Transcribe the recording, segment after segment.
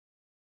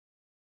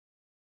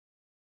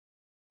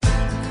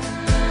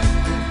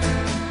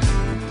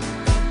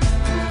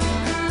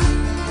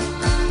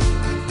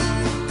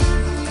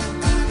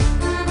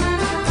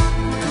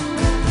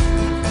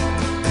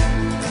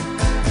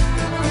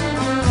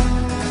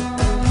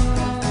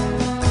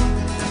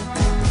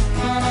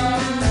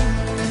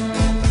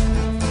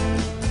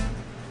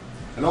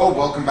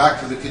welcome back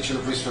to the kitchen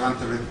of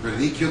Ristorante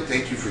Verdicchio.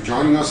 Thank you for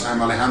joining us.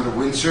 I'm Alejandro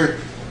Winzer,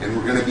 and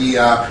we're going to be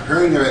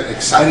preparing an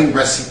exciting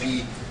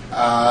recipe.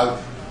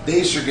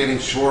 Days are getting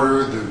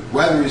shorter, the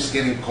weather is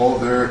getting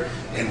colder,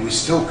 and we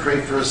still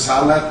crave for a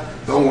salad.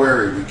 Don't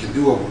worry, we can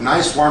do a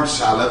nice warm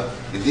salad.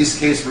 In this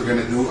case, we're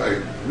going to do a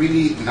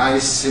really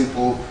nice,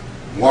 simple,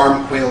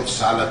 warm quail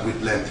salad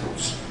with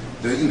lentils.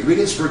 The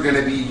ingredients we're going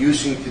to be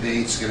using today,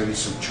 it's going to be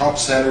some chopped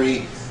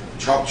celery,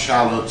 chopped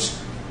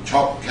shallots,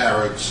 chopped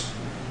carrots,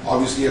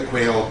 obviously a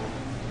quail,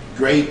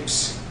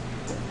 grapes,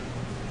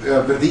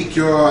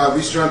 Verdicchio,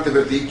 Ristorante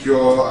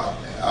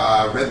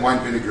Verdicchio red wine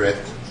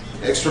vinaigrette,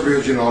 extra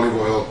virgin olive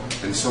oil,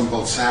 and some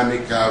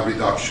balsamic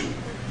reduction.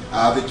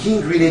 The key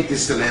ingredient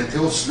is the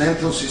lentils.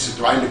 Lentils is a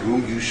dry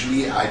legume.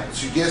 Usually I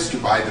suggest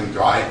you buy them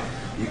dry.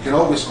 You can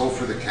always go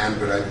for the can,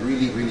 but I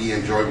really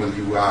enjoy when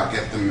you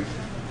get them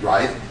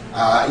dried.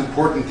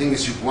 Important thing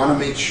is you want to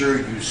make sure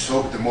you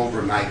soak them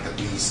overnight at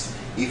least.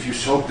 If you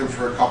soak them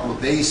for a couple of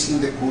days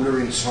in the cooler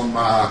in some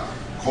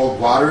cold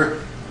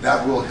water,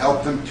 that will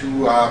help them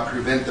to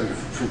prevent them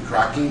from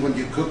cracking when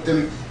you cook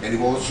them, and it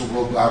also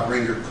will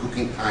bring your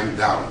cooking time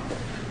down.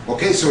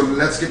 Okay, so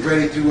let's get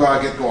ready to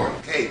get going.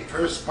 Okay,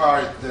 first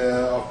part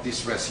of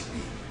this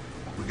recipe.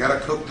 We gotta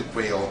cook the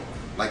quail.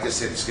 Like I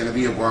said, it's gonna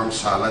be a warm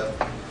salad.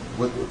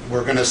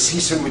 We're gonna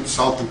season with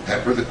salt and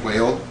pepper the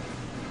quail,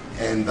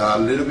 and a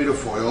little bit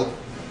of oil,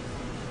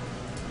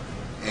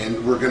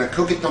 and we're going to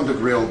cook it on the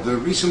grill. The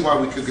reason why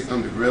we cook it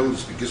on the grill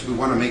is because we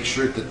want to make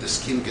sure that the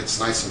skin gets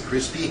nice and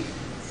crispy.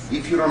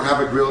 If you don't have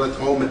a grill at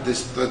home at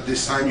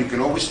this time, you can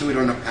always do it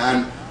on a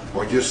pan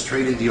or just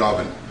straight in the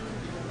oven.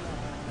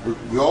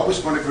 We always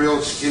want to grill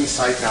the skin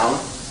side down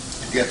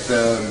to get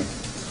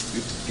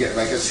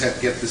like I said,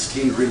 get the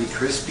skin really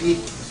crispy.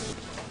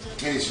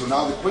 Okay, so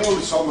now the quail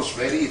is almost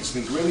ready. It's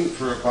been grilling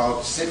for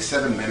about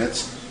 6-7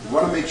 minutes. You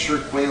want to make sure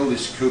quail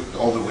is cooked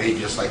all the way,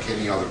 just like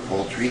any other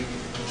poultry.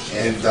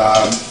 And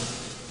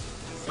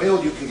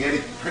quail, you can get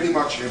it pretty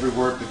much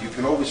everywhere, but you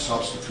can always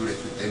substitute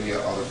it with any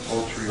other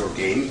poultry or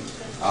game.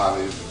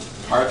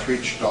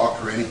 Partridge,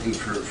 duck, or anything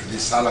for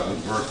this salad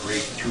would work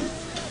great too.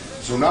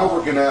 So now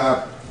we're going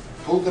to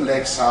pull the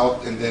legs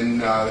out and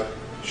then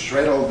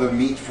shred all the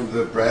meat from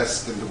the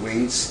breast and the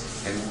wings,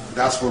 and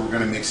that's what we're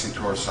going to mix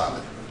into our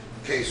salad.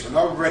 Okay, so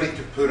now we're ready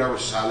to put our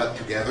salad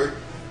together.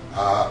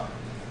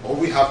 All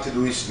we have to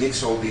do is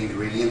mix all the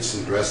ingredients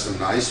and dress them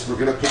nice. We're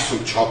going to put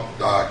some chopped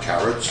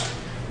carrots.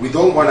 We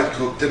don't want to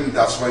cook them,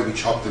 that's why we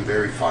chop them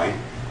very fine.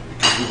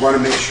 Because we want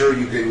to make sure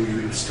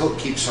you still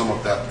keep some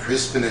of that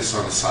crispiness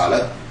on the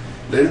salad.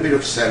 A little bit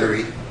of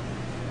celery.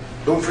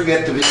 Don't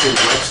forget to visit the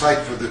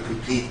website for the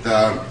complete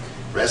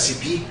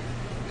recipe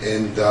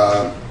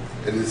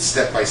and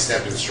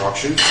step-by-step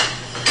instructions.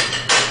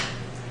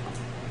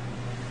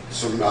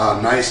 Some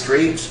nice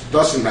grapes.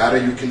 Doesn't matter,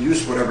 you can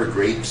use whatever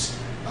grapes.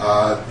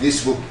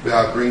 This will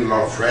bring a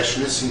lot of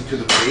freshness into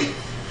the plate.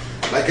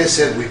 Like I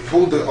said, we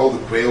pulled all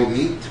the quail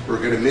meat. We're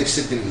going to mix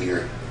it in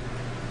here,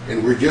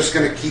 and we're just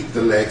going to keep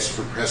the legs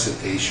for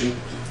presentation.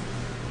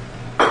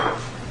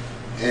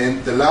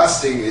 And the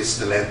last thing is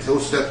the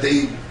lentils. That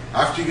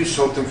after you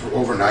soak them for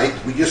overnight,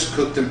 we just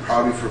cook them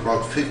probably for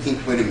about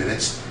 15-20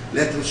 minutes.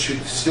 Lentils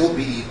should still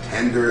be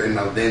tender and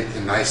al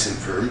dente, nice and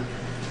firm.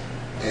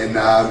 And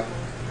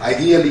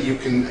ideally, you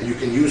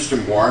can use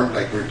them warm,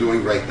 like we're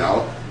doing right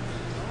now.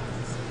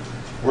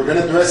 We're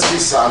going to dress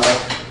this salad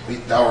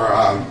with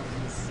our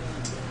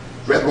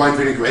red wine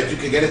vinaigrette. You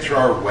can get it through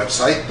our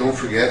website. Don't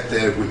forget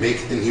that we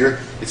make it in here.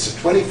 It's a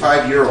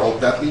 25-year-old.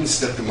 That means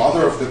that the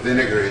mother of the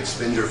vinegar, it's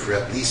been there for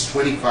at least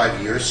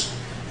 25 years.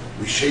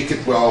 We shake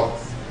it well,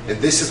 and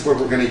this is what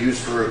we're going to use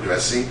for our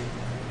dressing.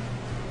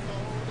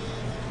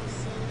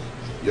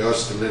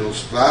 Just a little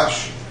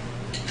splash.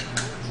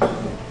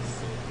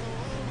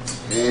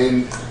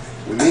 And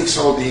we mix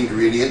all the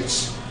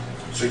ingredients.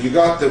 So you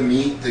got the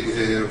meat,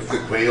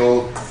 the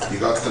quail, you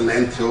got the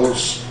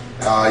lentils,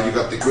 you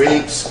got the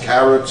grapes,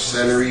 carrots,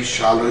 celery,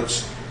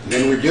 shallots. And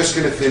then we're just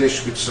going to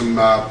finish with some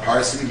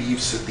parsley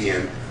leaves at the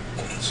end.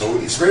 So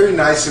it's very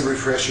nice and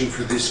refreshing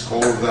for this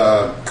cold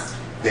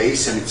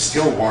days, and it's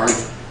still warm.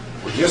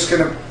 We're just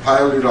going to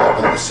pile it up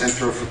on the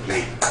center of a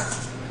plate.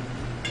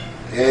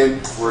 And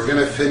we're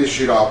going to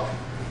finish it up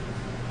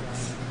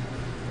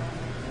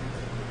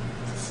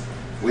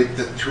with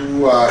the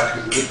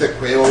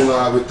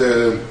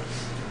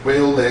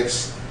quail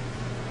legs.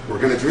 We're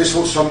going to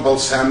drizzle some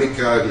balsamic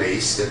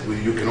glaze that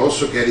you can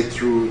also get it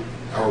through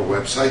our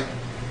website,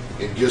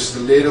 and just a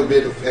little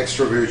bit of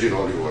extra virgin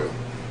olive oil.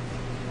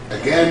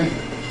 Again,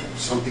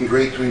 something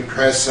great to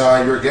impress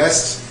your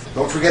guests.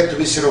 Don't forget to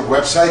visit our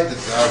website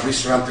at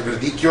Ristorante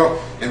Verdicchio,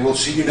 and we'll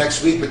see you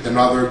next week with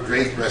another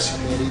great recipe.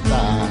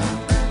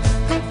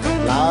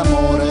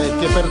 L'amore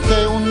che per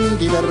te un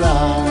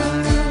diverrà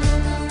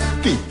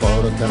ti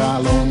porterà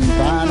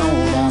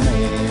lontano da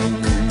me.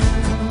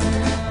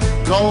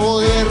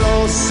 Troie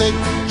rosse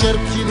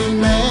cerchi di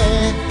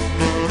me,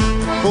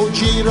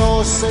 fuggi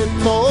rosse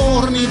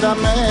torni da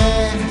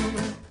me.